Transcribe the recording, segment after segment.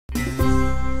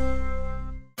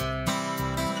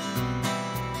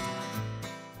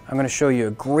I'm going to show you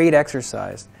a great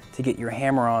exercise to get your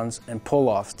hammer-ons and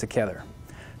pull-offs together.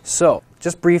 So,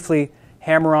 just briefly,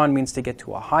 hammer-on means to get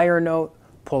to a higher note,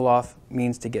 pull-off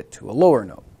means to get to a lower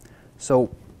note.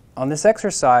 So, on this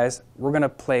exercise, we're going to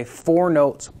play 4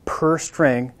 notes per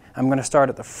string. I'm going to start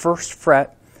at the 1st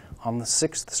fret on the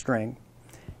 6th string,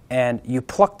 and you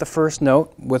pluck the first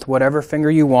note with whatever finger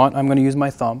you want. I'm going to use my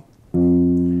thumb,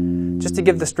 just to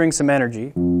give the string some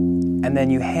energy, and then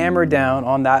you hammer down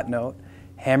on that note,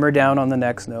 hammer down on the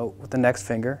next note with the next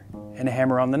finger, and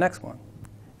hammer on the next one.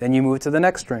 Then you move to the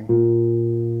next string,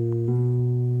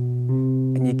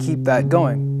 and you keep that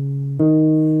going.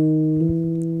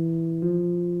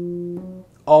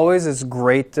 Always, it's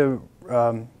great to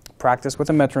practice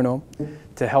with a metronome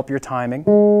to help your timing.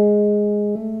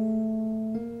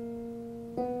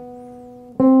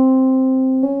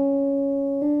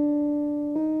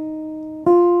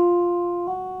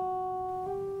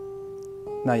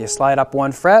 Now you slide up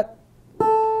 1 fret,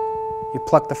 you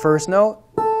pluck the first note,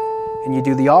 and you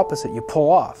do the opposite, you pull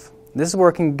off. This is where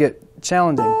it can get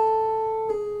challenging.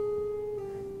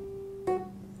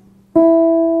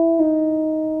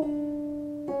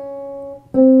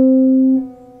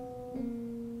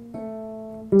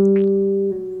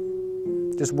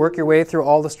 Just work your way through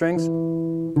all the strings.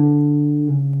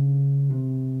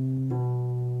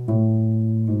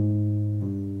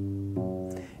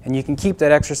 And you can keep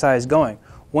that exercise going.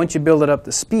 Once you build it up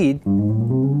to speed,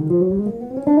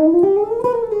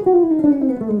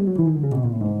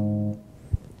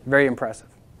 very impressive.